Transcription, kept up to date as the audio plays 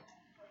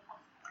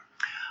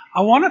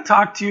I want to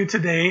talk to you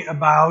today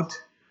about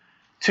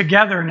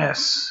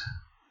togetherness.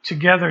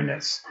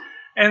 Togetherness.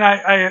 And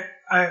I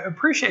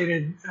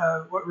appreciated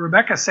what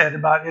Rebecca said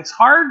about it's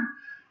hard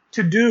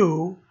to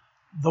do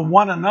the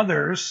one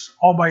another's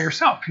all by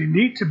yourself. You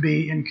need to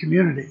be in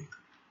community.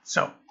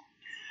 So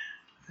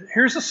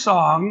here's a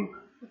song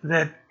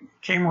that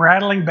came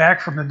rattling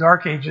back from the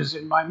dark ages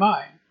in my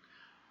mind.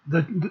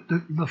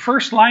 The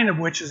first line of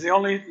which is the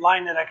only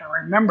line that I can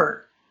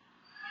remember.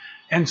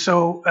 And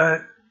so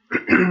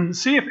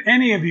see if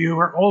any of you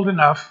are old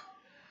enough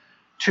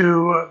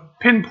to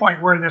pinpoint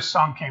where this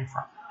song came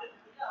from.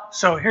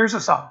 So here's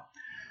a song.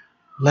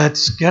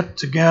 Let's get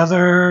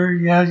together,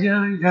 yeah,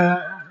 yeah,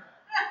 yeah.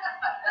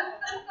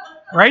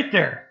 Right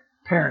there,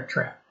 Parent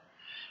Trap.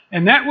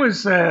 And that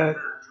was, I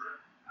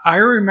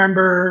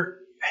remember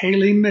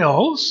Haley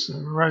Mills,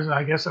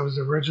 I guess I was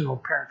the original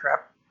Parent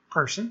Trap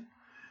person,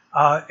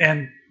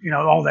 and,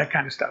 all that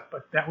kind of stuff.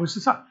 But that was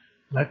the song.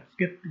 Let's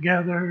get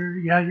together,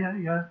 yeah, yeah,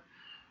 yeah.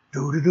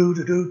 Do,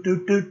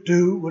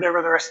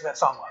 whatever the rest of that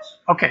song was.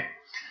 Okay.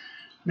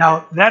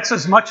 Now, that's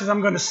as much as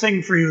I'm going to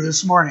sing for you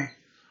this morning,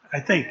 I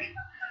think,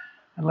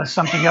 unless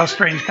something else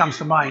strange comes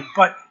to mind.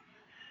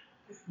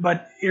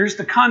 But here's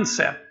the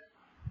concept.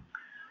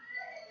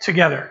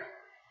 Together.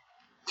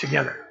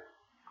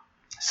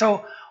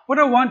 So what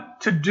I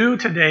want to do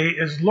today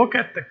is look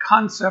at the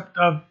concept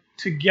of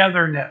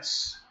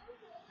togetherness.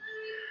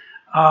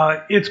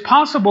 It's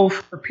possible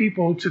for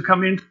people to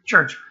come into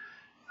church,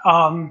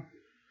 and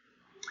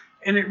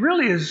it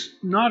really is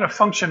not a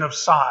function of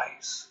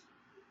size,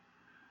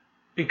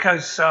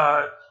 because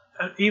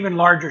even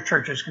larger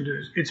churches can do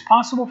this. It's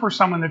possible for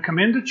someone to come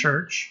into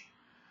church,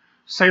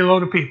 say hello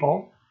to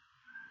people,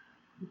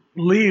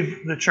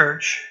 leave the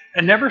church,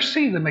 and never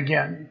see them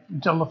again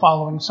until the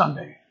following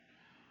Sunday,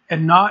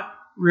 and not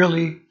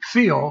really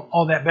feel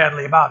all that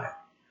badly about it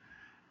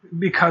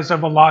because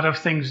of a lot of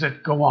things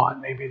that go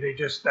on. Maybe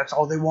that's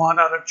all they want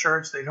out of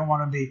church. They don't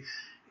want to be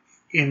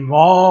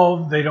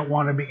involved. They don't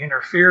want to be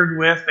interfered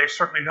with. They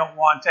certainly don't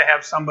want to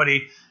have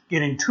somebody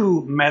getting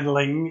too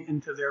meddling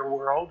into their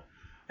world.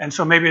 And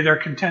so maybe they're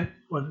content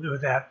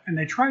with that. And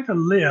they try to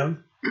live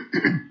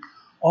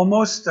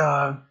almost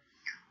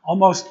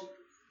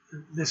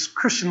this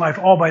Christian life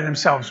all by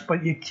themselves.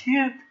 But you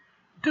can't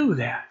do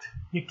that.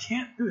 You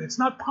can't do it. It's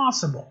not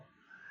possible.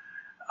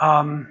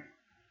 I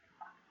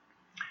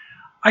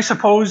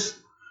suppose,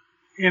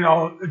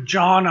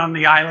 John on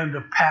the island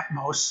of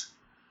Patmos,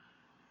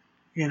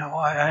 I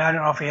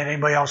don't know if he had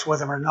anybody else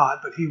with him or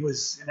not, but he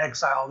was in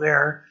exile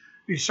there.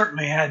 He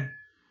certainly had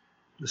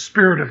the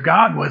Spirit of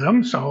God with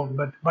him. So,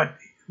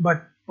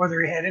 but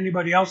whether he had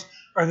anybody else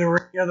or there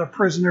were any other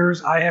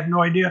prisoners, I have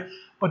no idea.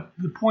 But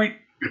the point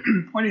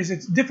is,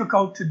 it's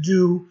difficult to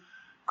do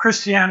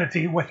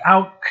Christianity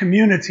without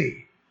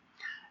community,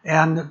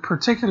 and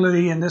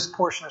particularly in this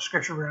portion of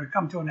Scripture we're going to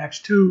come to in Acts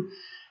 2,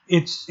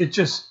 it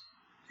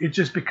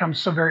just becomes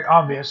so very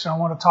obvious. So I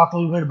want to talk a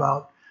little bit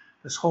about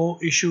this whole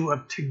issue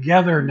of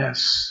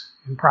togetherness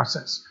in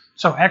process.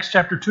 So Acts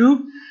chapter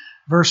 2,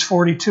 verse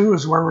 42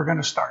 is where we're going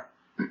to start.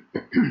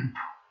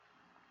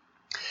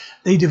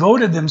 They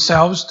devoted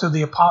themselves to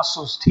the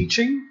apostles'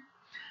 teaching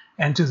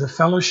and to the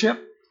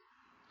fellowship,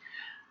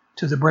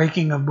 to the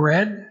breaking of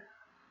bread,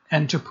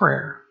 and to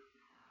prayer.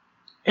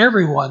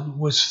 Everyone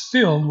was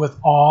filled with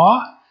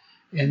awe,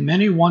 and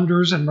many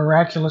wonders and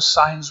miraculous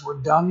signs were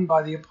done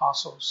by the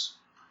apostles.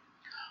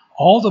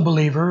 All the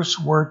believers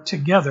were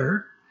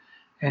together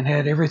and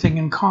had everything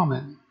in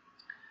common.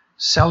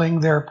 Selling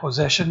their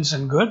possessions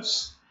and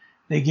goods,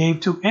 they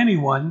gave to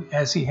anyone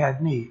as he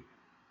had need.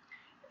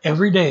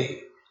 Every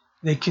day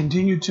they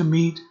continued to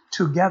meet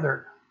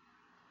together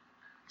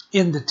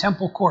in the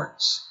temple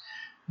courts.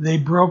 They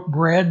broke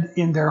bread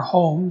in their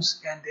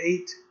homes and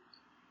ate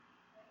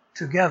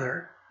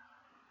together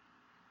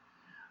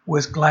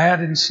with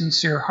glad and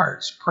sincere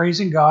hearts,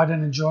 praising God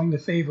and enjoying the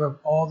favor of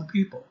all the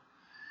people.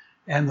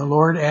 And the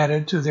Lord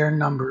added to their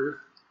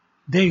number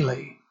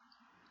daily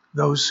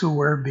those who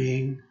were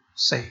being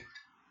saved.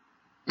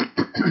 At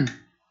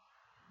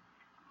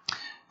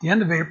the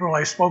end of April,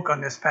 I spoke on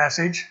this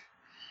passage,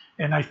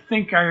 and I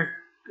think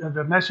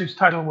the message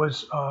title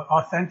was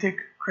Authentic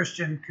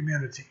Christian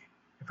Community,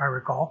 if I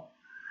recall.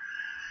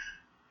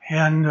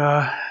 And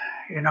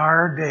in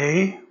our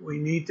day, we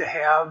need to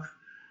have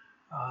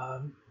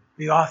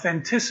the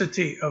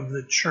authenticity of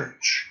the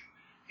church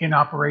in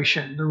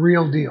operation, the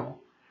real deal.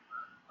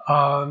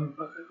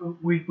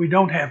 We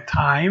don't have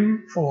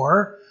time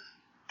for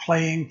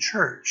playing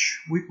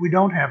church. We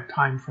don't have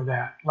time for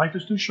that. Life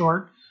is too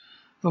short.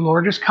 The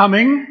Lord is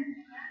coming,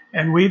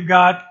 and we've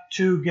got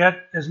to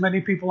get as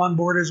many people on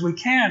board as we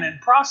can and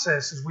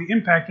process as we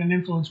impact and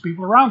influence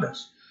people around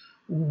us.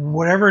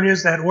 Whatever it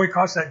is, that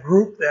oikos, that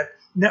group, that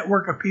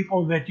network of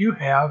people that you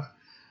have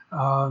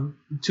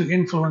to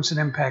influence and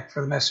impact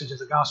for the message of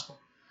the gospel.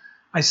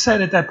 I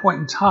said at that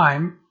point in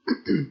time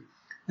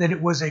that it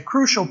was a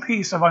crucial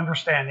piece of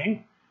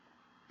understanding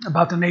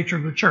about the nature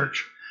of the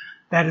church.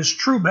 That is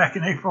true back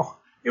in April.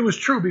 It was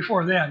true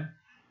before then.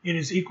 It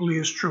is equally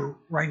as true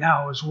right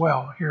now as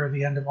well, here at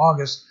the end of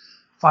August,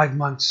 5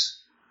 months,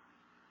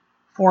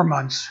 4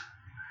 months,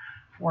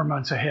 4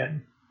 months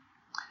ahead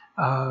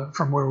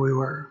from where we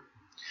were.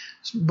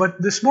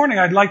 But this morning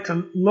I'd like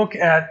to look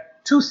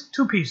at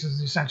two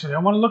pieces essentially. I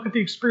want to look at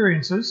the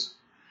experiences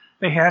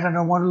they had, and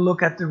I want to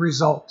look at the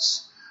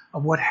results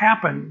of what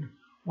happened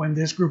when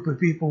this group of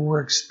people were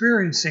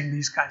experiencing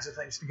these kinds of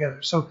things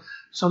together. So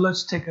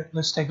let's take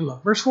a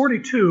look. Verse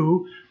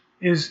 42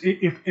 is,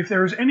 if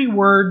there is any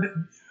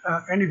word,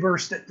 any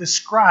verse that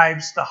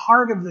describes the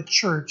heart of the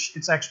church,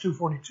 it's Acts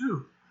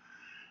 2:42.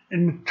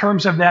 In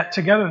terms of that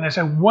togetherness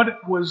and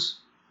what was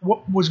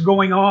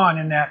going on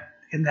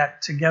in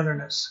that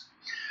togetherness.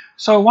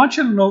 So I want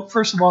you to note,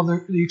 first of all,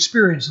 the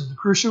experiences, the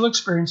crucial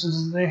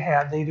experiences that they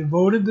had. They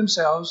devoted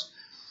themselves.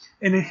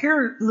 And it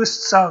here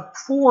lists out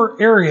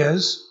 4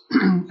 areas,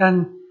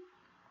 and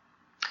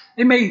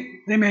they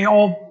may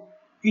all,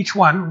 each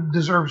one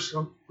deserves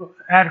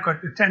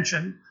adequate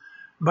attention,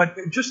 but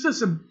just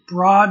as a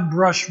broad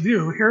brush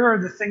view, here are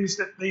the things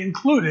that they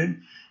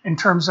included in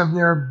terms of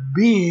their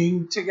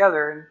being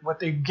together and what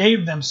they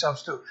gave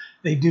themselves to.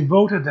 They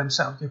devoted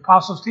themselves. The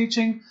apostles'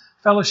 teaching,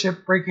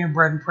 fellowship, breaking of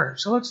bread, and prayer.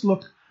 So let's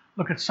look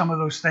at some of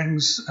those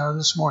things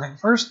this morning.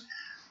 First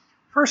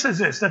is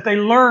this, that they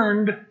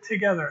learned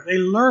together. They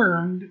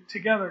learned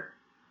together.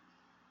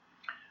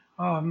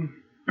 In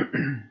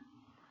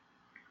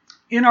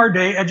our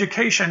day,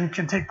 education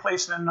can take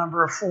place in a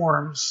number of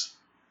forms.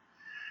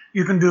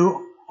 You can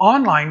do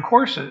online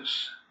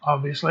courses,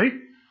 obviously,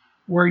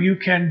 where you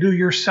can do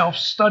your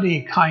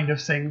self-study kind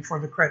of thing for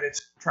the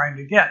credits you're trying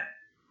to get.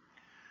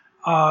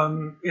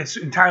 It's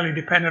entirely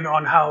dependent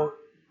on how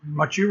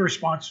much your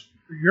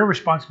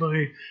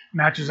responsibility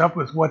matches up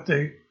with what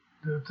the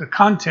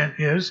content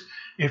is.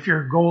 If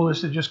your goal is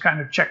to just kind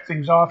of check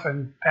things off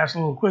and pass a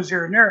little quiz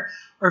here and there,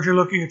 or if you're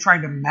looking at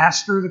trying to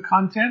master the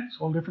content, it's a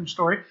whole different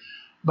story.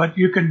 But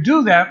you can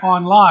do that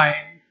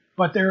online,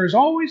 but there is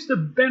always the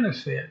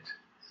benefit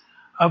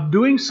of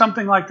doing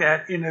something like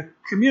that in a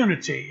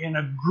community, in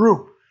a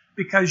group,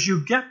 because you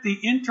get the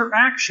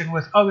interaction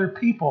with other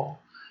people.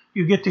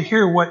 You get to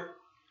hear what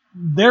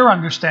their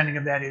understanding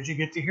of that is. You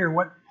get to hear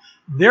what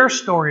their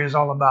story is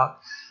all about.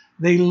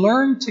 They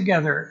learned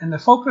together, and the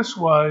focus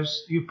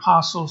was the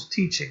apostles'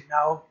 teaching.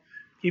 Now,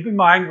 keep in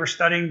mind, we're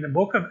studying the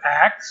book of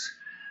Acts.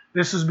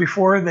 This is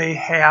before they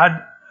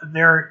had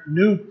their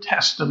New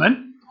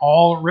Testament,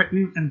 all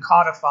written and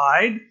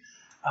codified.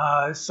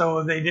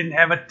 So they didn't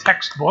have a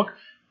textbook,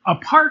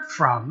 apart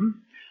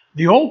from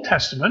the Old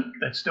Testament,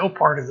 that's still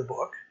part of the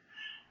book,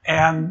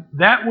 and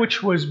that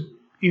which was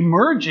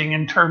emerging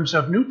in terms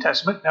of New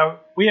Testament.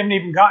 Now, we haven't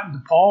even gotten to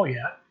Paul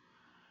yet,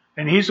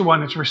 and he's the one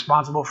that's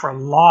responsible for a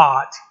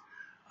lot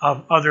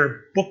of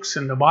other books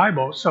in the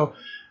Bible. So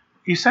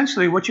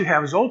essentially what you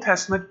have is Old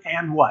Testament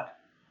and what?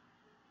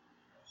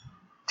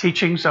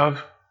 Teachings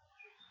of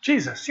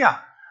Jesus. Yeah,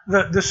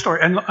 the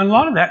story. And a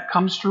lot of that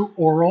comes through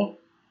oral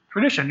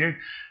tradition.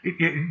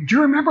 Do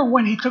you remember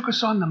when he took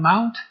us on the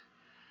mount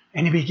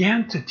and he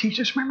began to teach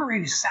us? Remember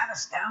when he sat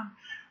us down?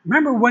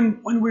 Remember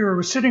when we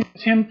were sitting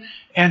with him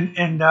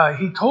and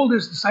he told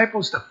his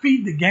disciples to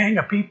feed the gang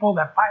of people,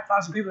 that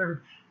 5,000 people?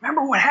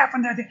 Remember what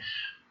happened that day?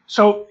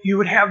 So you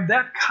would have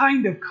that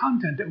kind of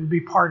content that would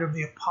be part of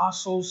the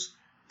apostles'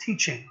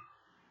 teaching.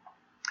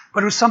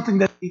 But it was something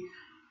that,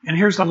 and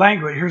here's the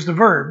language, here's the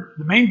verb,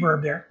 the main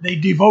verb there, they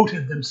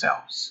devoted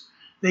themselves.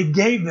 They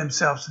gave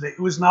themselves to it.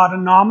 It was not a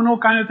nominal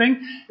kind of thing.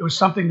 It was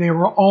something they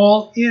were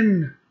all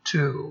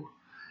into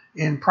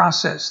in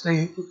process.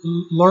 They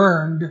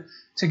learned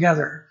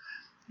together.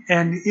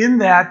 And in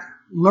that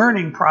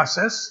learning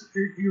process,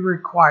 you're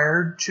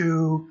required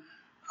to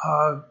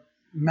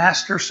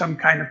master some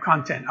kind of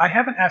content. I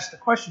haven't asked the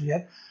question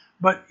yet,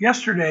 but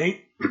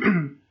yesterday,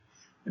 the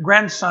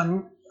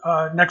grandson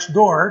next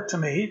door to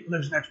me,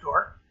 lives next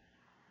door,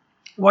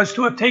 was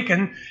to have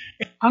taken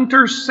a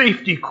hunter's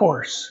safety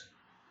course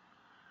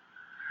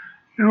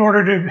in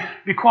order to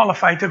be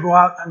qualified to go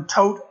out and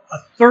tote a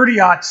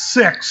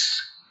 30-06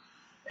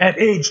 at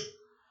age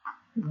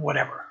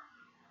whatever.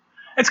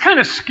 It's kind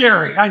of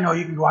scary. I know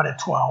you can go out at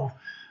 12.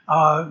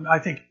 I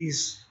think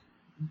he's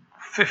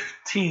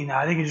 15.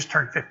 I think he just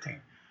turned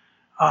 15.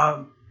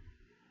 That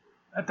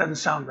doesn't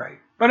sound right.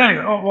 But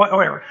anyway,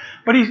 whatever.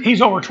 But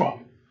he's over 12.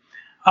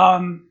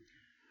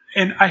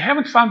 And I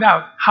haven't found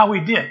out how he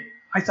did.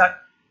 I thought,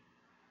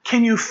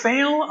 can you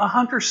fail a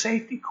hunter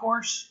safety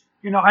course?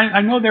 You know,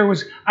 I know there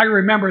was, I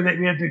remember that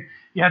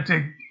you had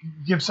to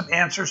give some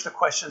answers to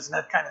questions and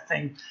that kind of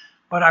thing.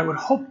 But I would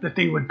hope that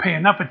they would pay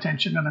enough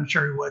attention, and I'm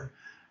sure he would,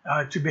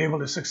 to be able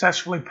to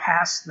successfully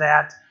pass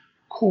that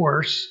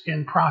course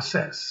in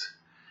process.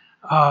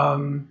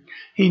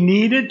 He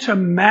needed to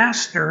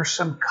master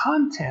some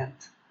content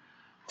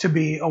to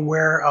be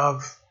aware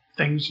of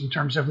things in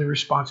terms of the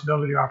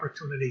responsibility or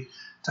opportunity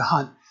to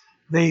hunt.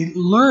 They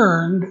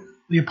learned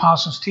the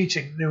apostles'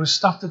 teaching. There was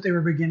stuff that they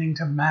were beginning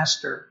to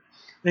master.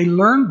 They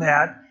learned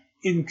that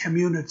in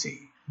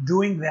community,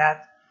 doing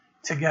that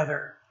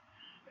together.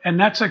 And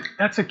that's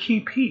a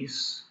key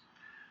piece.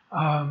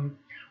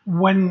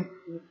 When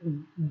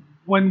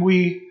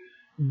we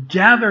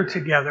gather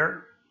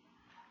together,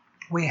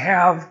 We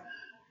have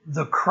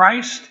the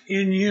Christ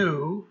in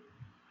you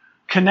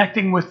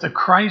connecting with the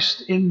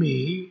Christ in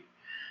me,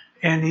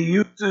 and he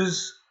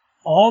uses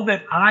all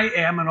that I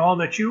am and all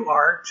that you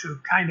are to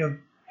kind of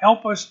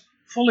help us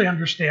fully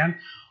understand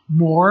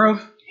more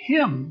of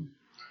him.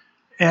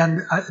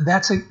 And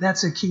that's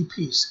a key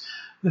piece.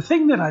 The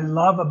thing that I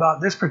love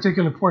about this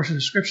particular portion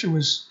of Scripture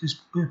is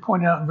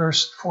pointed out in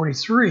verse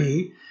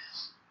 43.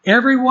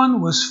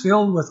 Everyone was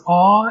filled with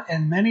awe,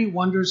 and many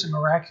wonders and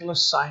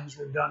miraculous signs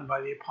were done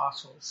by the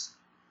apostles.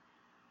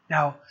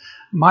 Now,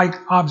 my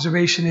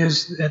observation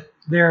is that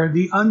there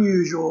the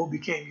unusual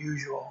became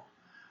usual.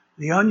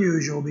 The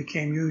unusual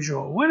became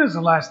usual. When is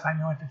the last time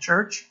you went to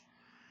church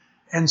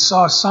and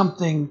saw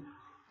something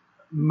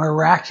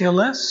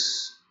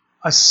miraculous,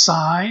 a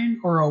sign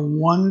or a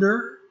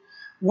wonder?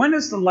 When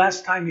is the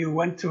last time you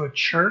went to a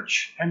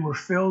church and were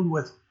filled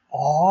with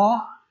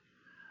awe,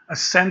 a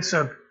sense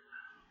of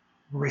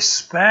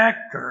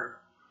respect or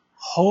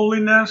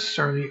holiness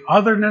or the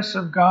otherness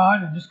of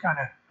God, and just kind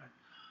of,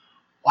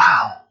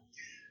 wow.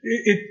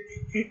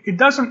 It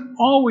doesn't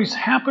always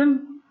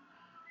happen,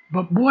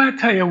 but boy, I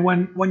tell you,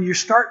 when you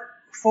start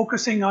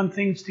focusing on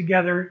things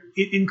together,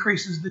 it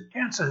increases the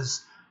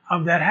chances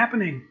of that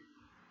happening.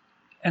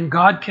 And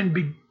God can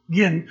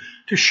begin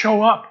to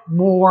show up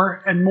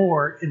more and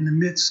more in the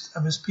midst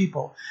of his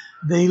people.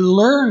 They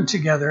learned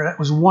together. That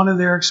was one of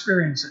their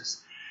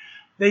experiences.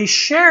 They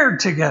shared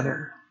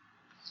together.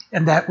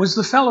 And that was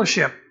the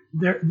fellowship.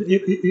 The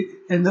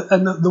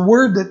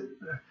word that,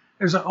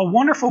 there's a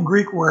wonderful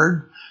Greek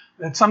word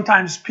that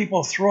sometimes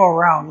people throw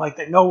around like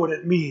they know what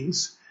it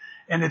means.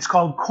 And it's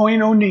called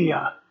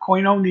koinonia.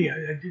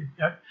 Koinonia.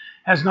 It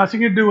has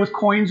nothing to do with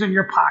coins in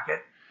your pocket.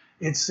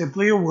 It's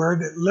simply a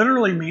word that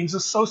literally means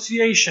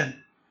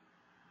association,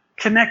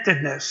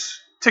 connectedness,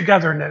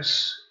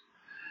 togetherness.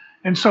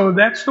 And so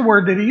that's the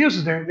word that he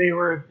uses there. They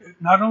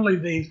not only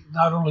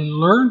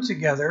learned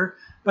together,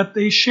 but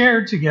they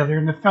shared together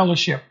in the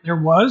fellowship. There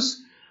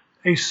was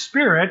a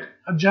spirit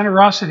of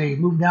generosity.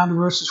 Move down to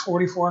verses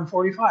 44 and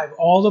 45.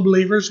 All the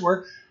believers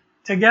were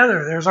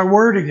together. There's our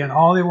word again.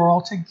 They were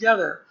all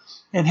together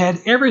and had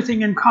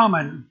everything in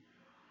common.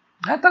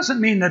 That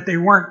doesn't mean that they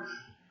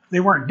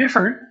weren't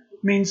different.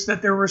 It means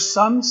that there was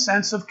some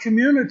sense of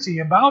community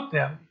about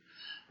them,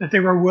 that they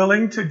were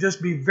willing to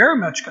just be very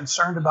much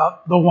concerned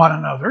about the one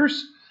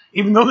another's,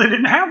 even though they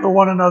didn't have the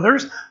one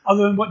another's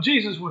other than what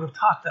Jesus would have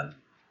taught them.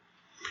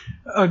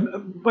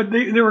 But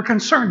they were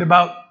concerned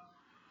about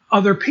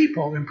other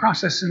people in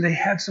process, and they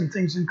had some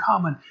things in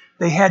common.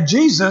 They had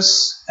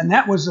Jesus, and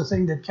that was the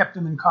thing that kept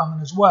them in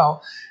common as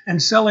well.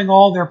 And selling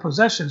all their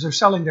possessions, or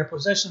selling their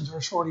possessions,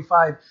 verse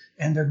 45,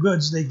 and their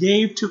goods, they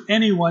gave to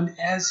anyone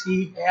as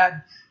he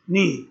had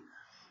need.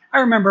 I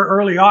remember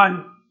early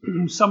on,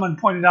 someone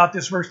pointed out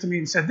this verse to me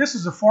and said, this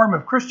is a form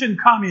of Christian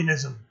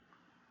communism.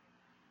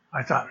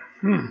 I thought,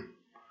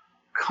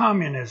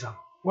 communism.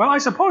 Well, I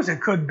suppose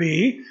it could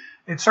be.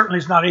 It certainly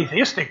is not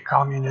atheistic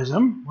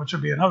communism, which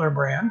would be another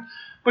brand,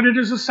 but it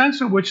is a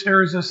sense in which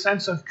there is a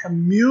sense of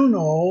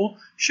communal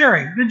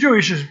sharing. The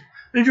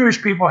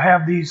Jewish people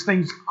have these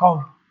things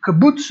called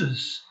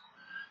kibbutzes.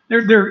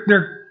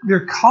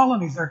 They're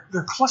colonies,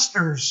 they're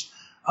clusters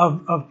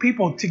of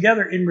people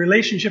together in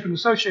relationship and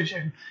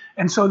association,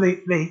 and so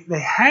they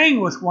hang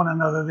with one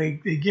another,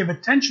 they give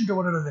attention to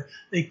one another,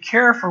 they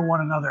care for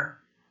one another.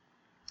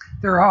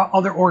 There are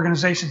other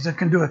organizations that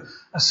can do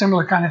a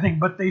similar kind of thing,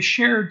 but they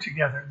shared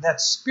together that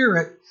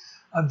spirit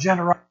of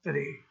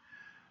generosity.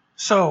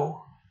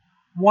 So,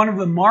 one of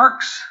the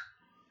marks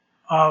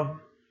of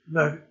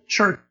the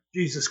Church of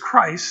Jesus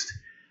Christ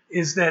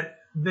is that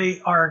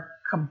they are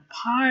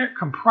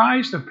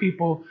comprised of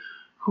people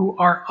who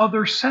are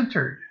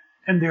other-centered,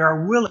 and they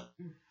are willing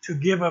to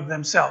give of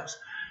themselves.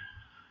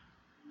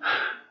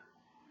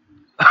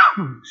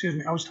 Excuse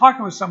me. I was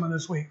talking with someone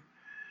this week,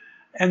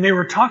 and they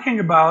were talking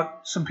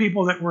about some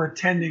people that were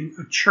attending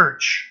a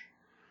church.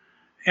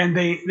 And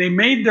they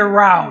made their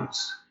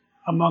rounds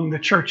among the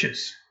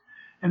churches.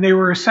 And they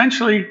were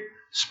essentially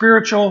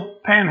spiritual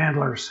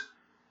panhandlers.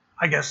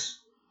 I guess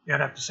you'd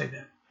have to say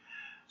that.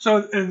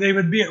 So they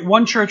would be at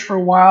one church for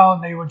a while,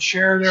 and they would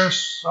share their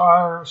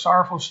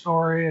sorrowful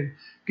story and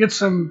get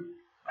some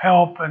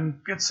help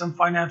and get some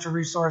financial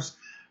resource.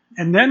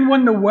 And then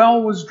when the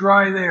well was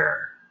dry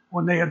there,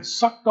 when they had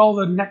sucked all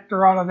the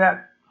nectar out of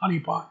that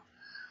honeypot,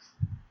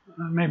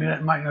 maybe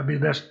that might not be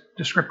the best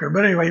descriptor,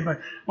 but anyway,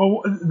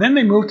 then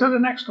they moved to the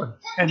next one,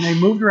 and they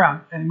moved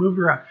around.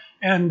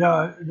 And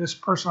this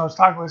person I was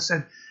talking with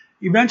said,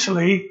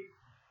 eventually,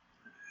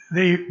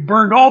 they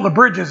burned all the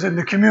bridges in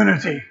the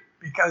community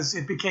because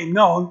it became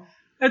known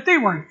that they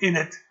weren't in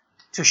it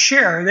to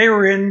share, they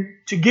were in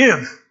to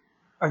give.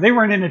 Or they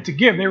weren't in it to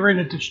give, they were in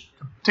it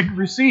to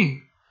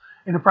receive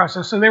in the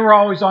process. So they were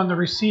always on the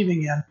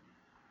receiving end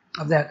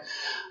of that.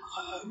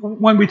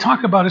 When we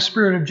talk about a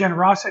spirit of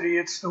generosity,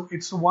 it's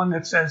the one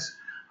that says,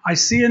 I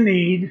see a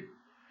need,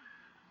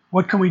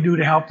 what can we do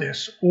to help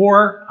this?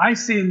 Or, I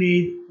see a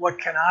need, what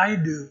can I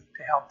do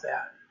to help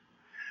that?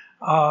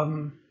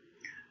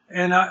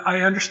 And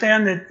I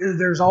understand that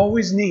there's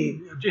always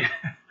need.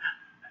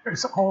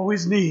 There's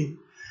always need.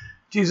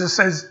 Jesus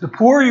says, the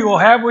poor you will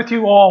have with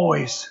you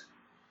always.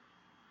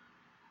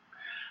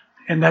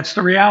 And that's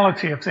the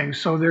reality of things.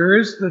 So there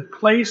is the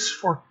place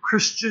for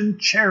Christian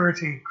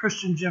charity,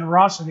 Christian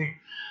generosity.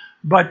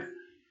 But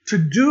to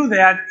do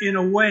that in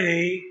a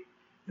way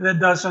that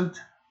doesn't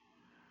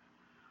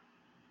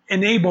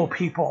enable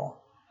people.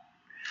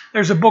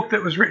 There's a book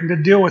that was written to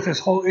deal with this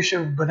whole issue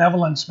of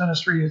benevolence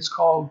ministry. It's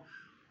called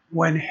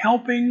When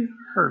Helping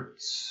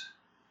Hurts.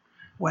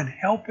 When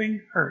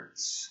Helping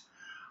Hurts.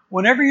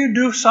 Whenever you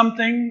do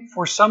something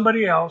for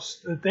somebody else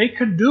that they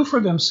could do for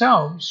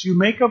themselves, you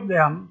make of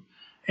them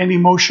an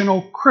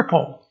emotional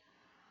cripple.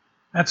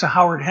 That's a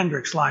Howard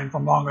Hendricks line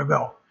from long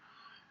ago.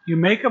 You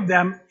make of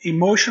them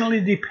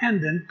emotionally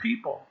dependent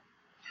people.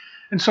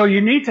 And so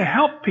you need to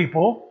help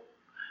people,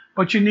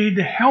 but you need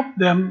to help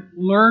them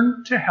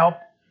learn to help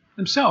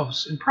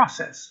themselves in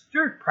process.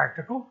 Very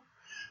practical.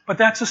 But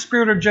that's a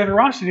spirit of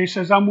generosity. It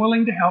says, I'm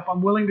willing to help.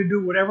 I'm willing to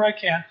do whatever I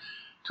can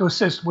to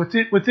assist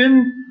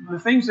within the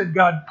things that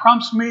God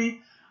prompts me.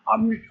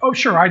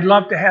 Sure, I'd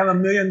love to have $1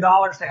 million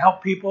to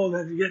help people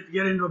that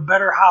get into a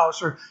better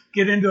house or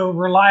get into a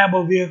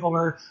reliable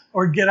vehicle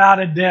or get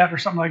out of debt or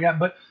something like that.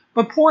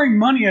 But pouring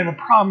money at a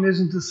problem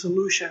isn't the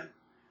solution.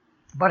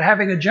 But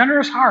having a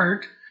generous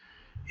heart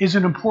is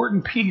an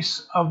important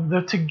piece of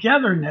the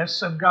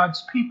togetherness of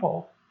God's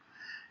people,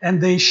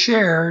 and they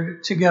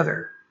shared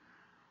together.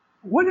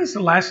 When is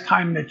the last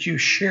time that you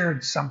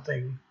shared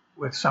something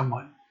with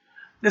someone?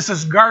 This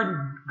is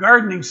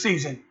gardening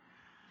season.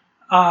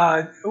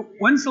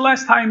 When's the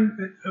last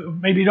time?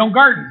 Maybe you don't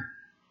garden.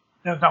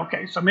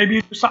 Okay, so maybe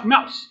you do something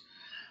else.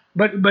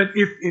 But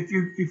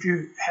if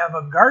you have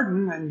a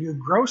garden and you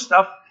grow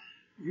stuff,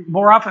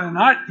 more often than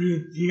not,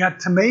 you got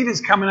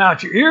tomatoes coming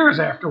out your ears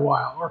after a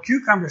while, or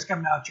cucumbers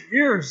coming out your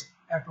ears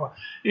after a while,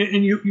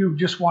 and you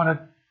just want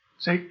to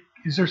say,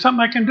 is there something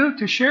I can do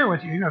to share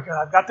with you?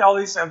 I've got all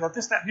these, I've got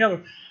this, that, and the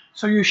other.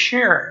 So you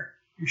share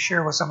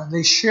with someone.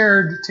 They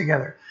shared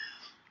together.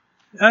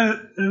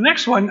 The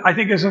next one I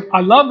think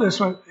I love this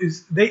one,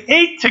 is they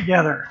ate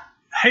together.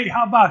 Hey,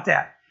 how about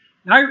that?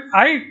 Now,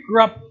 I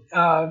grew up,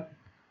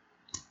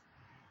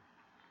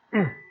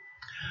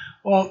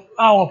 well,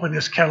 I'll open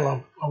this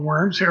kettle of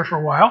worms here for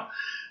a while.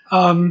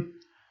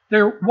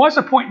 There was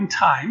a point in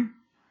time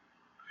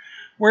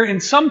where in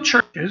some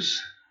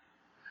churches,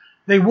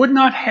 they would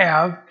not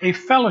have a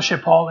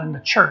fellowship hall in the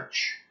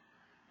church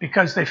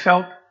because they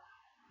felt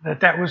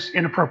that was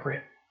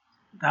inappropriate.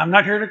 Now, I'm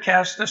not here to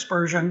cast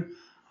aspersion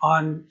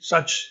on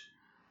such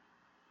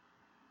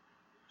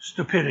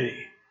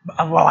stupidity.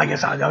 Well, I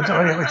guess I don't.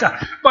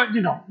 But, I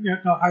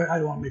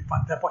don't want to make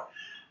fun at that point.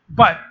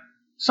 But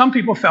some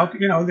people felt,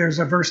 there's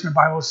a verse in the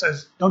Bible that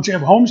says, don't you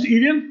have homes to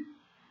eat in?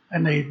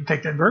 And they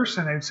take that verse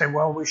and they'd say,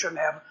 well, we shouldn't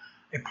have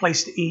a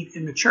place to eat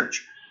in the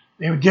church.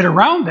 They would get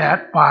around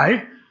that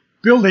by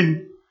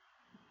building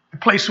a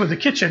place with a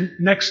kitchen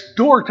next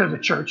door to the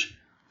church,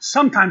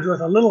 sometimes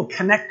with a little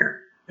connector.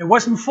 It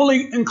wasn't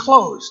fully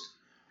enclosed,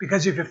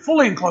 because if you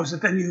fully enclosed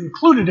it, then you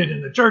included it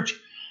in the church.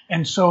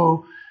 And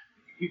so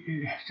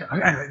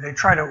anyway, they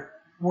try to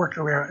work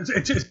their way around.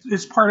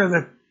 It's part of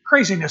the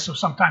craziness of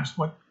sometimes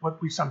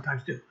what we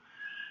sometimes do.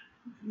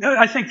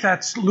 I think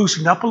that's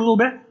loosened up a little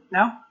bit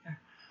now.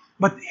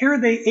 But here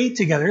they ate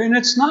together, and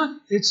it's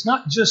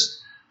not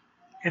just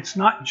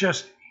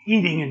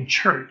eating in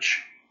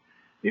church.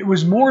 It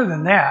was more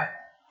than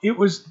that. It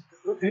was,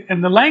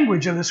 in the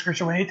language of the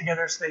scripture, when they ate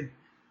together,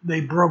 they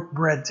broke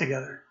bread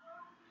together.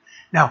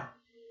 Now,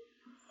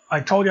 I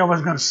told you I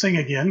wasn't going to sing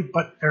again,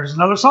 but there's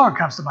another song that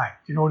comes to mind.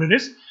 Do you know what it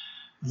is?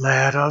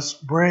 Let us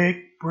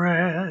break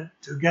bread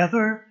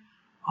together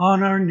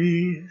on our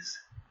knees.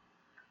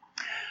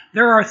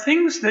 There are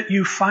things that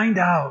you find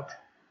out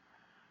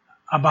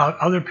about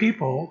other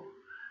people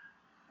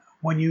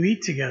when you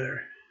eat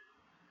together.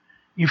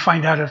 You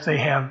find out if they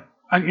have,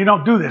 you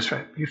don't do this,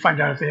 right? You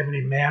find out if they have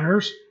any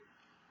manners.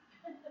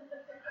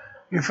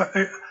 We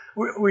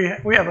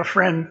have a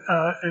friend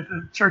at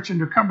a church in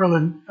New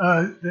Cumberland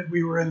that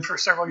we were in for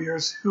several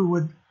years who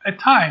would at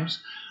times,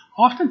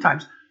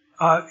 oftentimes,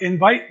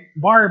 invite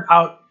Barb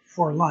out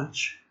for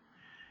lunch.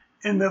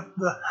 And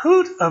the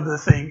hoot of the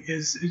thing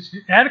is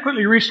an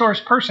adequately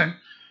resourced person,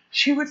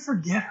 she would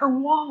forget her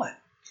wallet.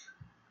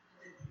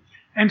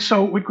 And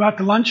so we'd go out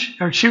to lunch,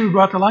 or she would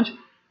go out to lunch,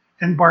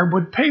 and Barb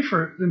would pay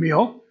for the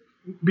meal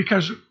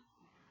because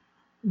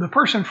the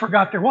person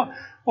forgot their wallet.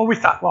 Well, we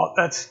thought, well,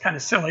 that's kind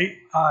of silly.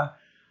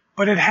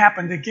 But it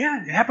happened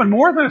again. It happened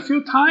more than a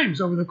few times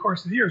over the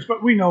course of the years.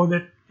 But we know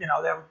that,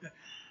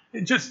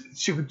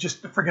 she was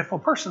just a forgetful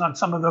person on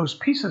some of those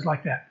pieces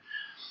like that.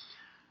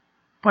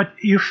 But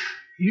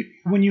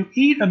when you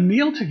eat a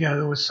meal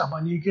together with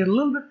someone, you get a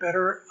little bit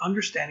better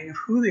understanding of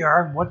who they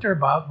are, what they're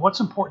about,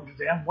 what's important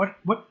to them,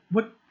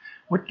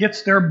 what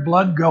gets their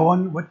blood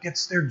going, what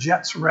gets their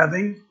jets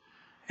revving.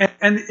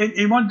 And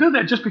you want to do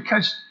that just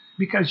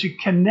because you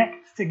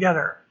connect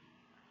together.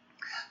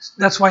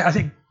 That's why I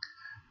think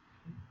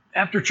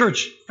after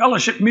church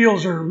fellowship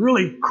meals are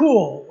really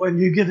cool when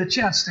you get a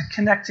chance to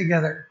connect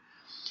together.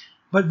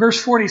 But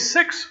verse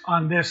 46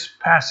 on this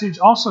passage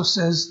also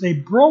says, they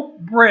broke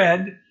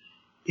bread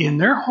in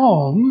their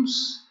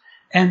homes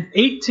and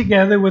ate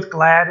together with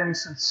glad and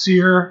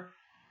sincere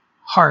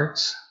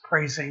hearts,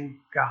 praising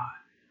God.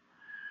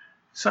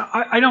 So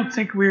I don't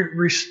think we're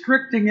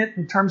restricting it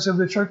in terms of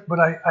the church, but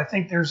I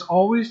think there's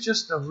always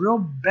just a real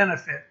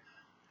benefit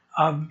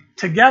of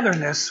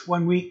togetherness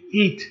when we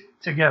eat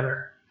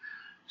together.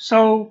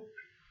 So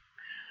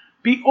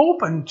be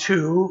open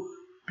to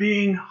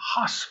being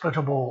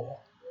hospitable.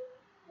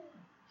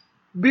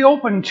 Be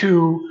open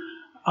to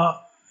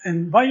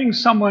inviting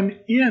someone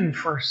in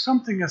for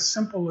something as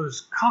simple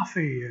as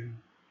coffee and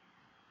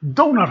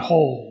donut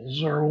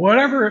holes or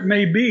whatever it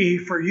may be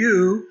for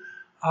you,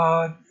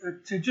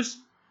 to just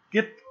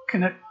get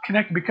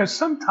connected. Because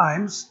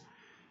sometimes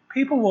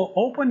people will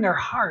open their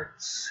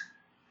hearts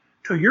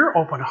to your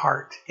open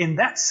heart in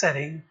that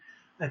setting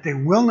that they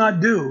will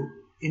not do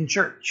in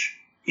church,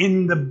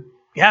 in the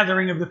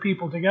gathering of the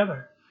people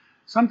together.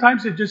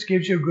 Sometimes it just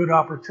gives you a good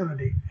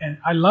opportunity. And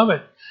I love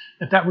it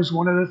that was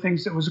one of the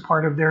things that was a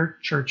part of their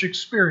church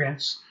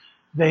experience.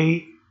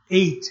 They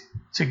ate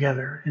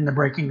together in the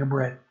breaking of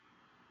bread.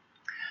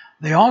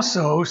 They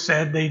also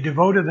said they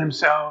devoted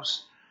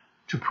themselves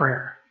to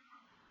prayer.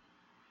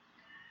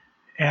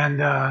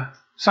 And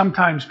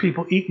sometimes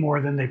people eat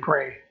more than they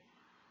pray.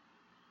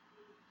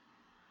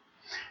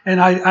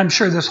 And I'm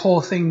sure this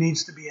whole thing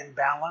needs to be in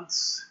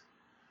balance.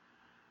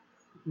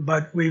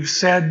 But we've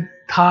said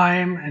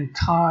time and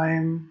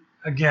time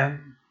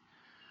again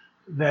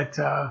that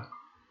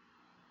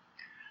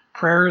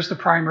prayer is the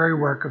primary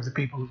work of the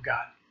people of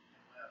God.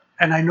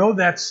 And I know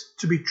that's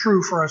to be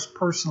true for us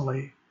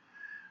personally,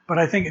 but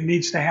I think it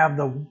needs to have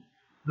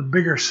the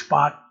bigger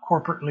spot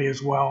corporately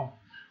as well.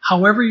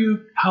 However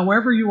you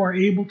are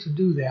able to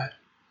do that,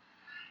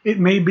 it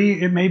may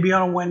be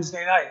on a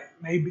Wednesday night.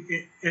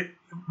 Maybe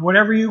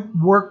whatever you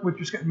work with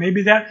your schedule.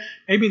 Maybe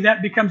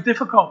that becomes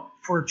difficult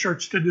for a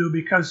church to do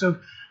because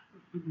of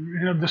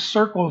the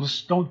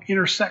circles don't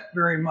intersect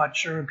very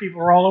much, or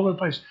people are all over the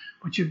place.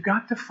 But you've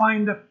got to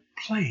find a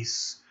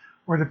place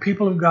where the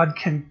people of God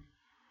can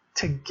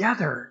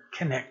together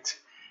connect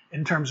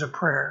in terms of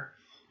prayer.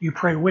 You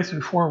pray with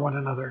and for one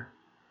another.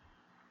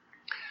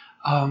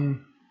 I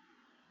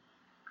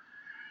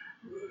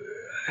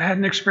had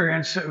an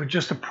experience, it was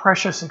just a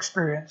precious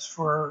experience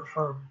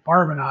for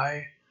Barb and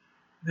I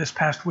this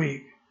past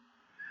week.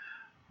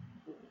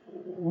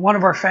 One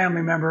of our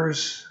family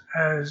members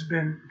has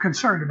been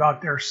concerned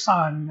about their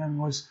son and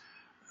was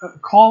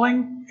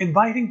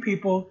inviting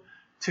people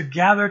to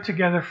gather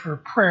together for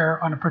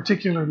prayer on a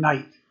particular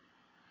night.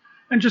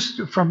 And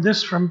just from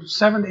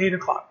 7 to 8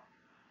 o'clock.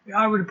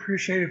 I would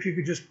appreciate if you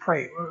could just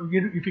pray.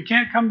 If you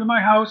can't come to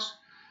my house,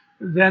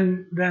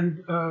 then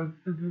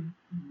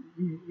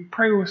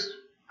pray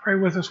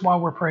with us while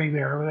we're praying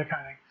there, or that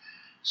kind of thing.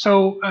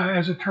 So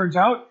as it turns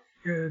out,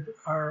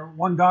 our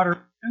one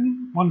daughter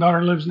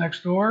lives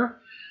next door,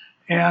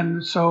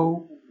 and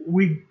so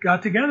we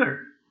got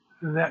together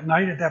that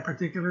night at that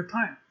particular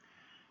time,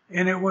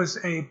 and it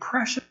was a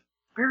precious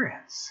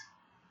experience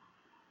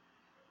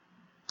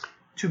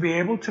to be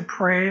able to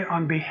pray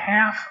on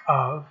behalf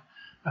of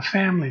a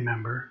family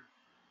member,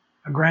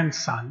 a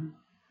grandson,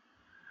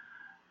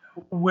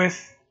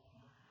 with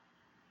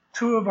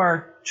two of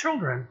our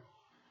children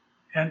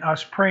and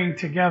us praying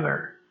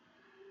together,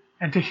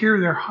 and to hear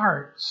their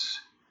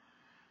hearts.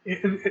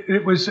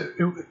 It was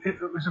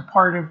a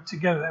part of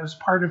together. That was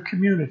part of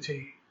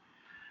community,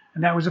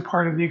 and that was a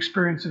part of the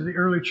experience of the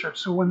early church.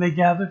 So when they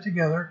gathered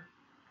together,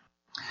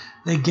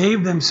 they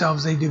devoted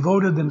themselves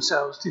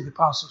to the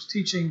apostles'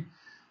 teaching,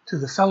 to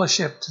the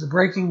fellowship, to the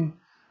breaking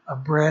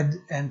of bread,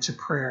 and to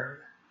prayer.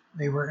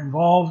 They were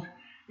involved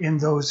in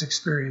those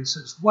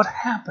experiences. What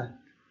happened?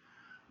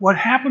 What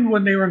happened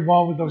when they were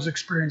involved with those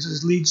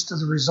experiences leads to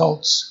the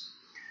results.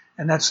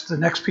 And that's the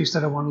next piece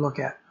that I want to look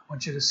at. I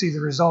want you to see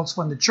the results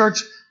when the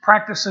church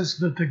practices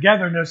the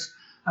togetherness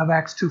of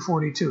Acts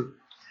 2:42.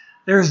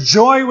 There's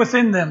joy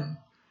within them.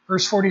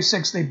 Verse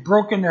 46, they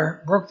broke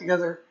bread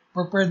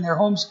in their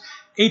homes,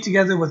 ate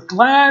together with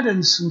glad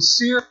and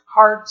sincere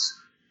hearts,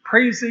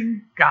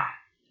 praising God.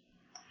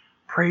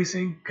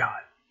 Praising God.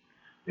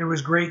 There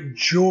was great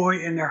joy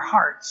in their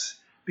hearts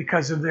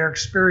because of their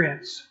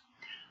experience.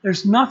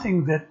 There's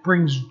nothing that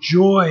brings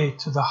joy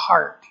to the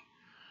heart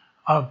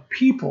of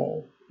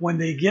people when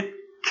they get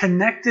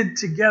connected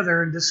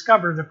together and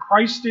discover the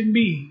Christ in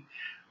me,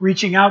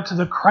 reaching out to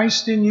the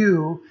Christ in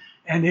you,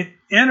 and it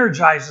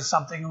energizes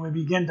something, and we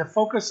begin to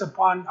focus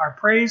upon our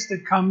praise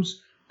that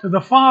comes to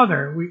the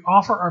Father. We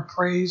offer our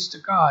praise to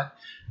God.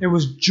 There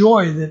was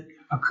joy that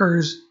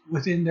occurs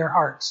within their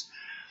hearts.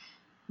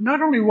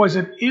 Not only was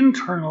it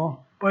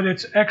internal, but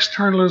it's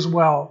external as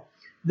well.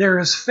 There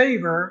is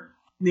favor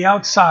on the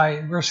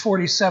outside. Verse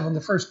 47,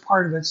 the first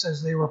part of it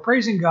says they were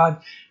praising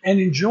God and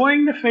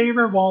enjoying the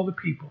favor of all the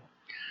people.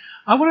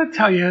 I want to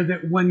tell you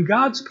that when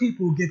God's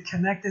people get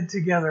connected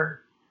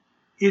together,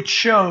 it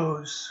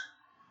shows.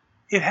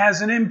 It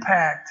has an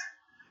impact.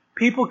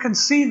 People can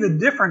see the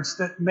difference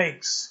that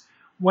makes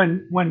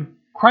when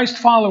Christ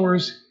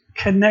followers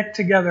connect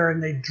together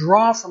and they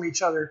draw from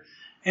each other,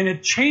 and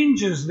it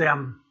changes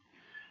them.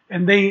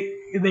 And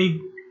they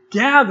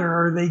gather,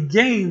 or they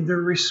gain the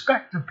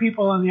respect of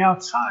people on the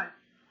outside.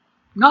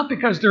 Not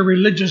because they're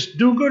religious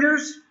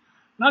do-gooders,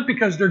 not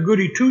because they're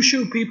goody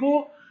two-shoe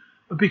people,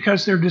 but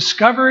because they're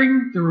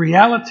discovering the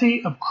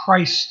reality of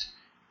Christ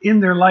in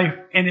their life,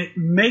 and it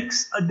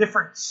makes a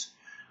difference.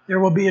 There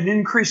will be an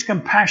increased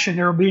compassion,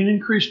 there will be an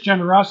increased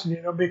generosity,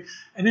 there will be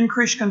an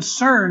increased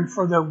concern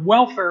for the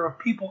welfare of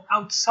people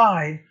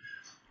outside,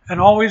 and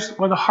always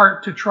with a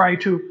heart to try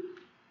to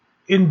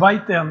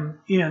invite them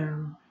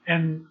in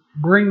and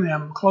bring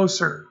them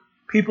closer.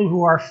 People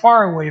who are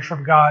far away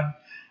from God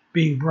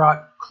being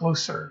brought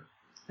closer.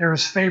 There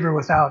is favor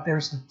without.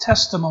 There's the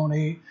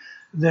testimony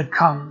that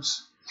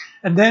comes.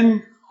 And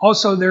then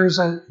also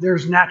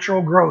there's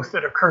natural growth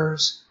that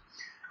occurs.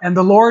 And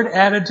the Lord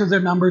added to their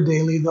number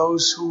daily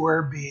those who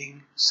were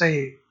being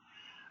saved.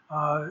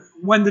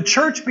 When the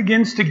church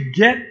begins to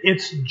get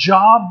its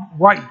job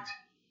right,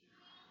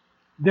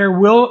 there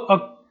will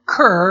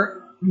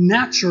occur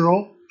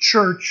natural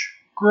church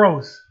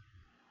growth.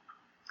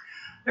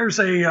 There's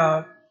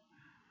a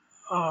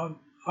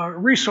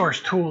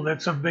resource tool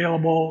that's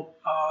available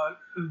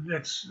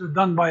that's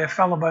done by a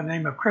fellow by the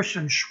name of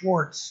Christian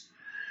Schwartz.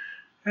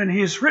 And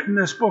he's written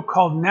this book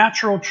called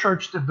Natural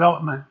Church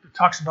Development. It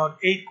talks about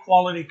 8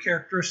 quality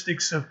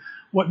characteristics of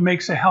what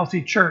makes a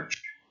healthy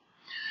church.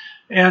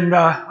 And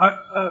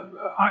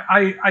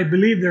I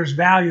believe there's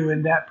value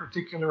in that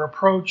particular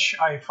approach.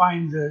 I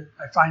find the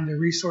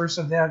resource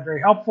of that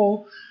very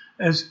helpful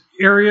as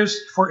areas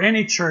for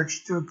any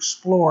church to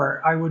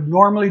explore. I would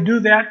normally do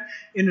that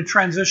in a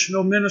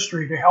transitional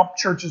ministry to help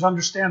churches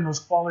understand those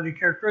quality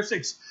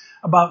characteristics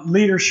about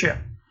leadership,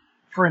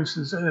 for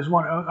instance, as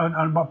one,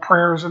 about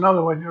prayer is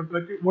another one,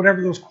 but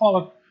whatever those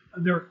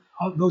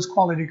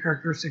quality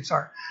characteristics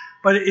are.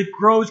 But it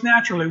grows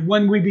naturally.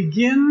 When we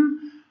begin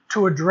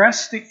to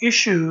address the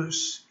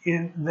issues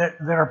that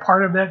are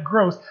part of that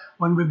growth,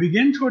 when we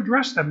begin to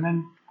address them,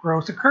 then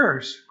growth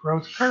occurs.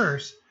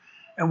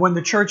 And when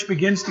the church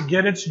begins to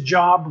get its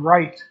job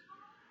right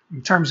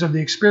in terms of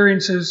the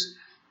experiences,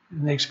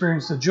 and they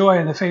experience the joy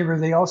and the favor,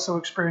 they also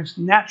experience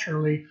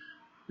naturally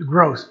the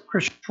growth.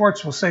 Christian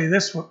Schwartz will say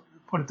this,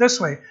 put it this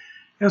way.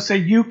 He'll say,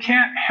 you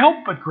can't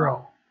help but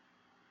grow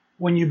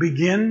when you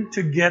begin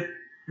to get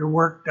your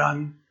work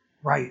done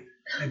right.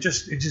 It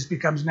just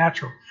becomes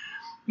natural.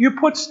 You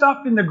put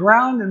stuff in the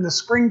ground in the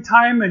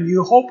springtime and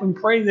you hope and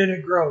pray that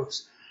it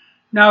grows.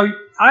 Now,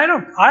 I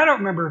don't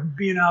remember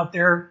being out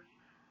there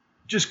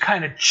just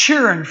kind of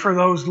cheering for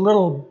those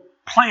little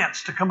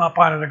plants to come up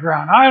out of the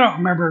ground. I don't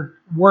remember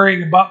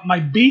worrying about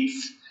my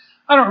beets.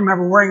 I don't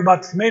remember worrying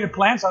about tomato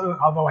plants,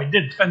 although I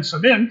did fence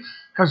them in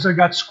because they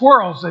got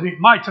squirrels that eat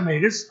my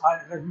tomatoes.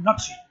 They're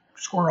nutsy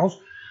squirrels.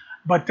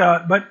 But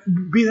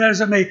be that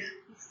as it may,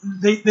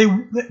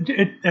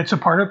 it's a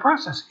part of the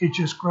process. It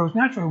just grows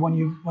naturally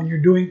when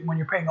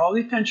you're paying all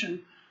the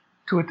attention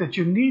to it that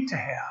you need to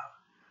have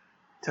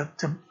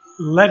to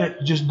let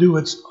it just do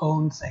its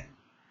own thing.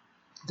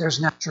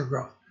 There's natural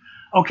growth.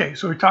 Okay,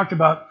 so we talked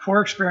about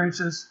 4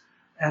 experiences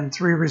and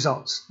 3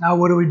 results. Now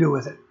what do we do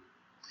with it?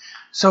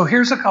 So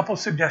here's a couple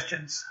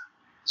suggestions.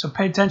 So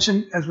pay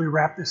attention as we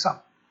wrap this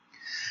up.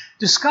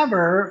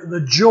 Discover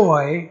the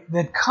joy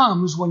that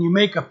comes when you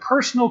make a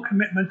personal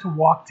commitment to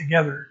walk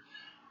together.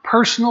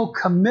 Personal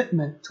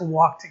commitment to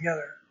walk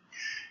together.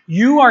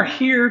 You are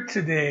here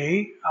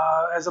today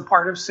as a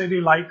part of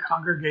City Light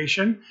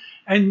congregation,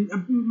 and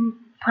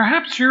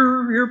perhaps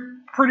you're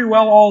pretty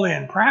well all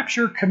in. Perhaps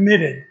you're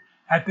committed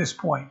at this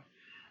point.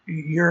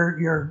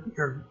 You're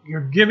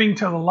giving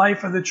to the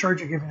life of the church.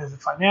 You're giving to the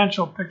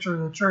financial picture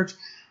of the church.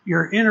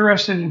 You're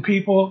interested in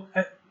people.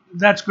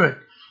 That's good.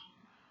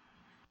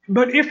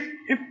 But if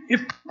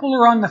people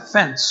are on the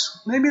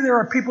fence, maybe there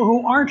are people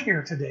who aren't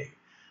here today.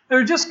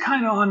 They're just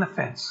kind of on the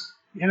fence.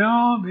 You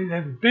know,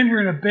 they've been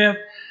here in a bit,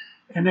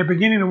 and they're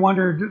beginning to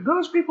wonder, do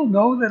those people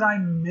know that I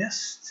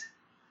missed?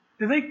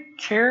 Do they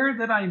care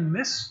that I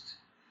missed?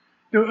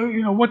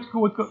 What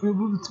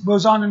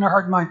goes on in their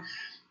heart and mind?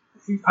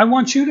 I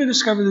want you to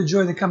discover the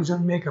joy that comes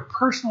when you make a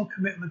personal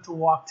commitment to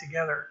walk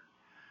together.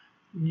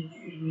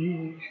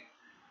 And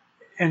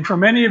for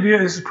many of you,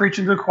 this is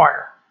preaching to the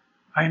choir.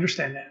 I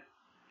understand that.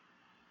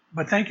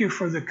 But thank you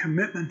for the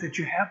commitment that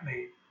you have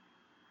made.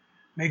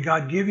 May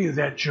God give you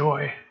that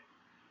joy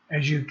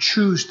as you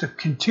choose to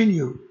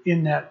continue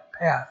in that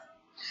path.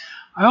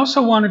 I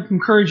also want to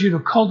encourage you to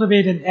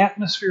cultivate an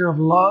atmosphere of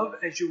love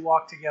as you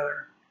walk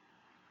together.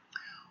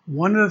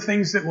 One of the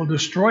things that will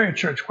destroy a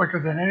church quicker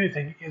than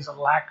anything is a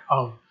lack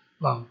of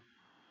love.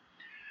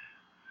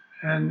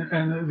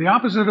 And the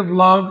opposite of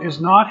love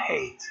is not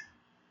hate.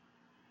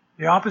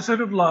 The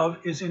opposite of love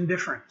is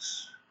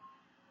indifference.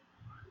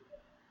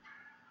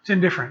 It's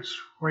indifference,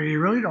 where you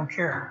really don't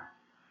care.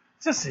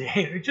 It's just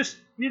hate.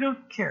 You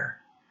don't care.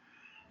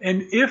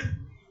 And if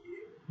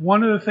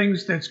one of the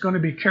things that's going to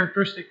be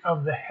characteristic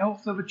of the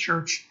health of a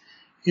church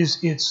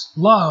is its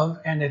love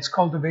and its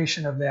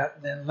cultivation of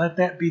that, then let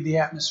that be the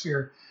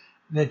atmosphere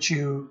that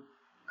you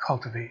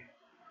cultivate.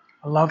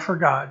 A love for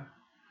God,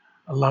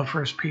 a love for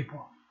his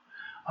people,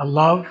 a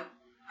love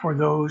for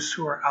those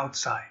who are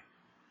outside.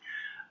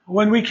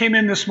 When we came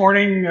in this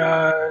morning,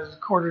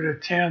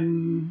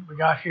 9:45, we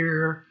got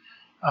here,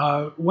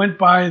 went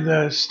by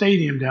the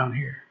stadium down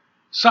here.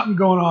 Something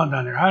going on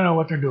down there. I don't know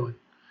what they're doing.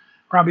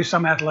 Probably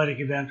some athletic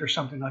event or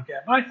something like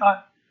that. But I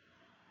thought,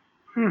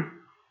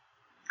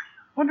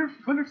 wonder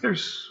if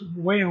there's a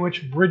way in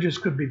which bridges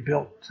could be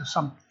built to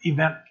some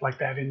event like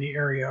that in the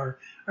area or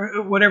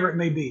whatever it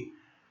may be.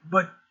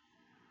 But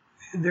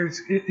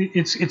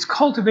it's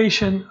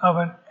cultivation of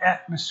an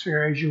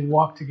atmosphere as you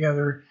walk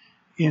together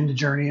in the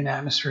journey and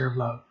atmosphere of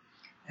love.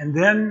 And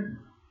then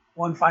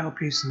one final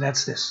piece, and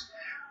that's this.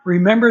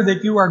 Remember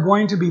that you are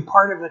going to be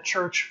part of the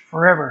church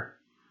forever.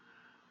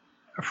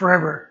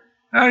 Forever.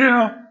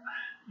 Now,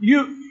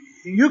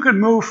 you could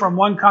move from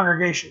one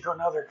congregation to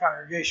another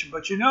congregation,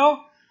 but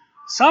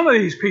some of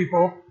these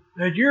people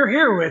that you're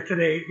here with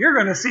today, you're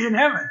going to see in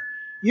heaven.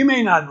 You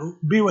may not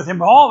be with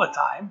him all the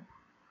time.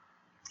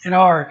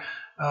 Our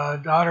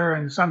daughter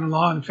and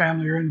son-in-law and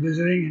family are in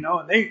visiting,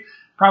 and they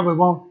probably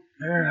won't.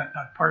 They're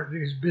not part of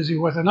these, busy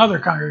with another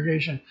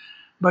congregation.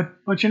 But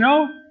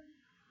you're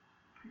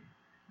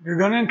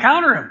going to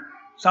encounter him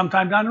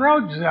sometime down the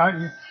road.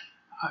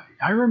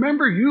 I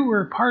remember you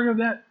were part of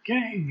that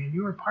gang and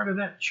you were part of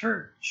that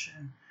church.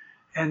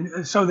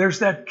 And so there's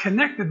that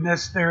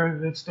connectedness there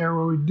that's there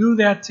where we do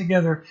that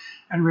together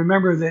and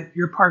remember that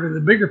you're part of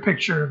the bigger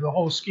picture of the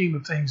whole scheme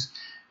of things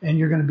and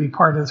you're going to be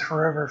part of the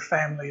forever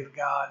family of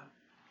God.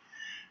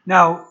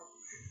 Now,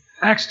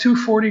 Acts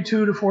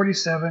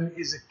 2:42-47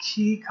 is a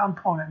key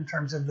component in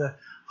terms of the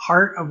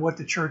heart of what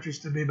the church is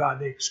to be about.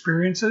 The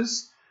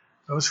experiences,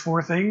 those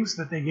 4 things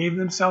that they gave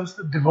themselves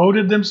to,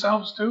 devoted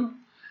themselves to.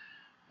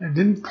 They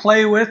didn't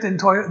play with and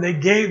toy. They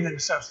gave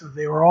themselves to.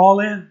 They were all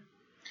in.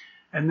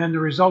 And then the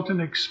resultant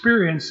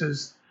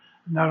experiences,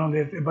 not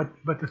only,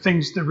 but the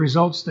things, the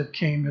results that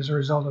came as a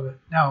result of it.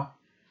 Now,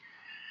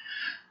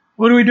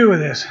 what do we do with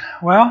this?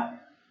 Well,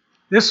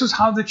 this is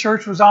how the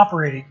church was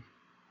operating.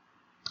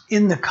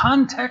 In the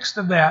context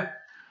of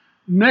that,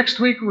 next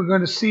week we're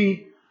going to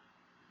see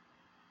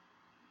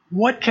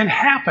what can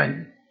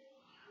happen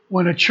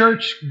when a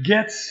church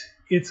gets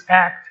its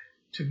act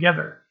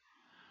together.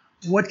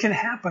 What can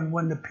happen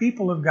when the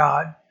people of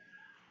God,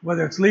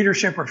 whether it's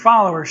leadership or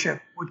followership,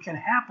 what can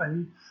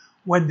happen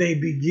when they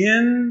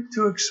begin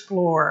to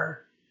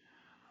explore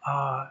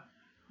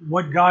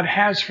what God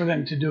has for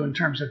them to do in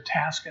terms of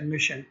task and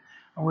mission.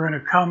 And we're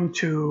going to come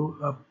to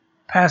a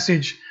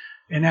passage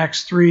in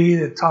Acts 3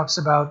 that talks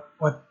about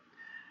what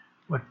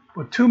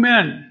 2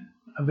 men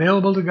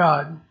available to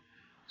God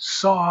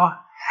saw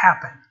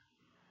happen.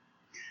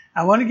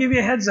 I want to give you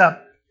a heads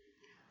up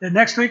that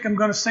next week I'm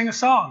going to sing a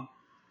song.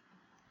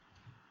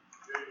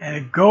 And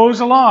it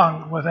goes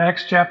along with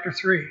Acts chapter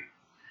 3.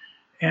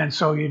 And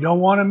so you don't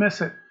want to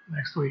miss it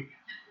next week.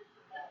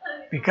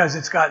 Because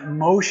it's got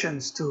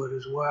emotions to it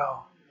as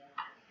well.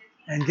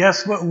 And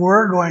guess what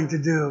we're going to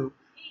do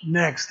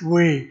next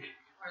week?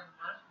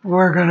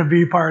 We're going to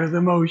be part of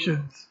the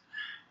motions.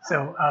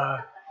 So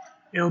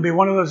it'll be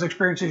one of those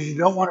experiences you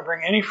don't want to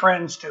bring any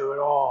friends to at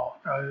all.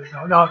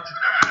 No,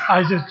 I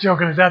was just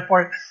joking at that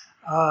point.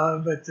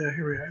 But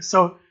here we are.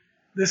 So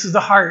this is the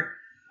heart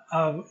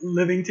of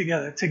living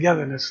together,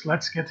 togetherness.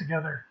 Let's get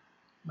together.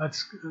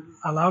 Let's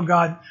allow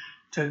God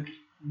to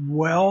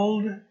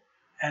weld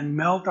and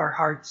melt our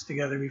hearts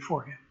together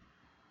before Him.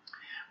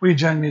 Will you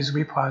join me as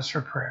we pause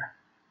for prayer?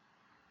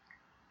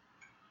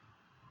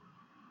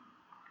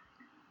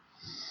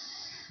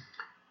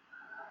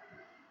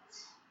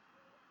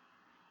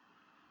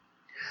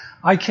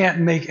 I can't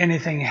make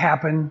anything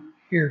happen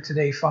here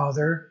today,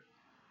 Father.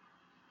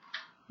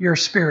 Your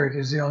Spirit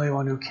is the only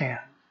one who can.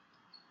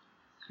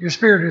 Your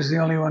Spirit is the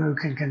only one who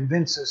can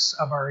convince us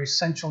of our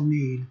essential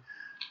need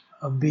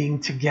of being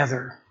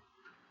together,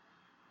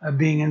 of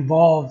being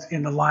involved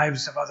in the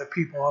lives of other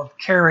people, of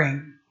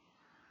caring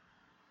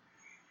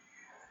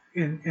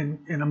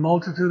in a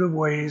multitude of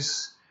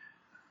ways,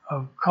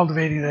 of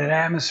cultivating that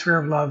atmosphere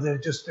of love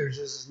that there's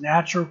this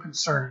natural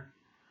concern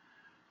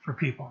for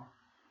people.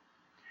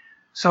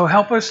 So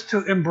help us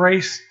to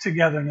embrace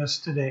togetherness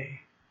today.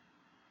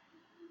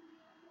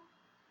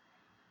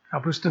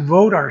 Help us to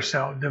devote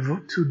ourselves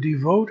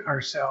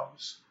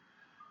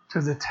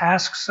to the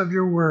tasks of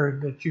your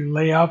word that you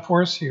lay out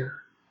for us here.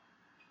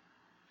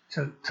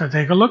 To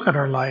take a look at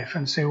our life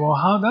and say, well,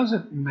 how does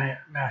it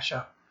mash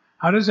up?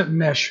 How does it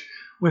mesh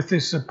with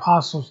this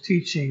apostles'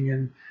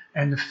 teaching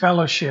and the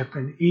fellowship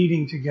and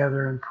eating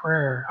together and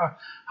prayer?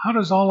 How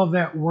does all of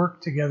that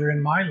work together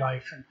in my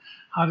life? And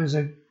how does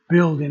it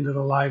build into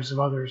the lives of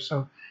others?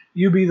 So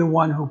you be the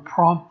one who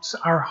prompts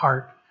our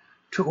heart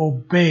to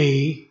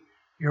obey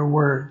your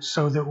word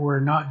so that we're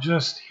not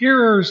just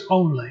hearers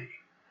only,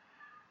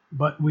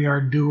 but we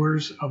are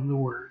doers of the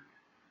word.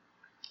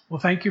 Well,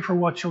 thank you for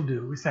what you'll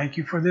do. We thank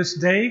you for this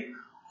day,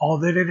 all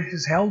that it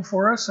has held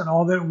for us and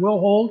all that it will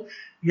hold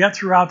yet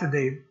throughout the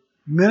day.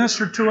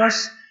 Minister to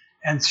us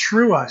and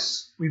through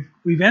us.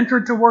 We've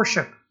entered to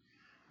worship.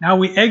 Now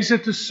we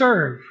exit to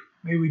serve.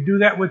 May we do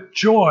that with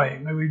joy.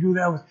 May we do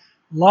that with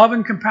love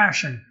and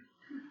compassion.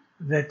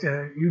 that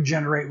you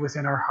generate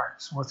within our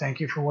hearts. We'll thank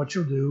you for what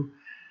you'll do.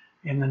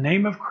 In the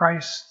name of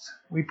Christ,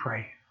 we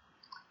pray.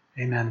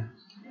 Amen.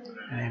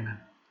 Amen.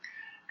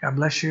 God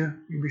bless you.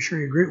 You be sure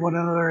you greet one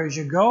another as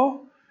you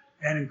go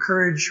and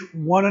encourage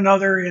one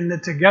another in the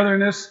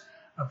togetherness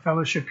of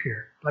fellowship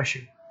here. Bless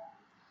you.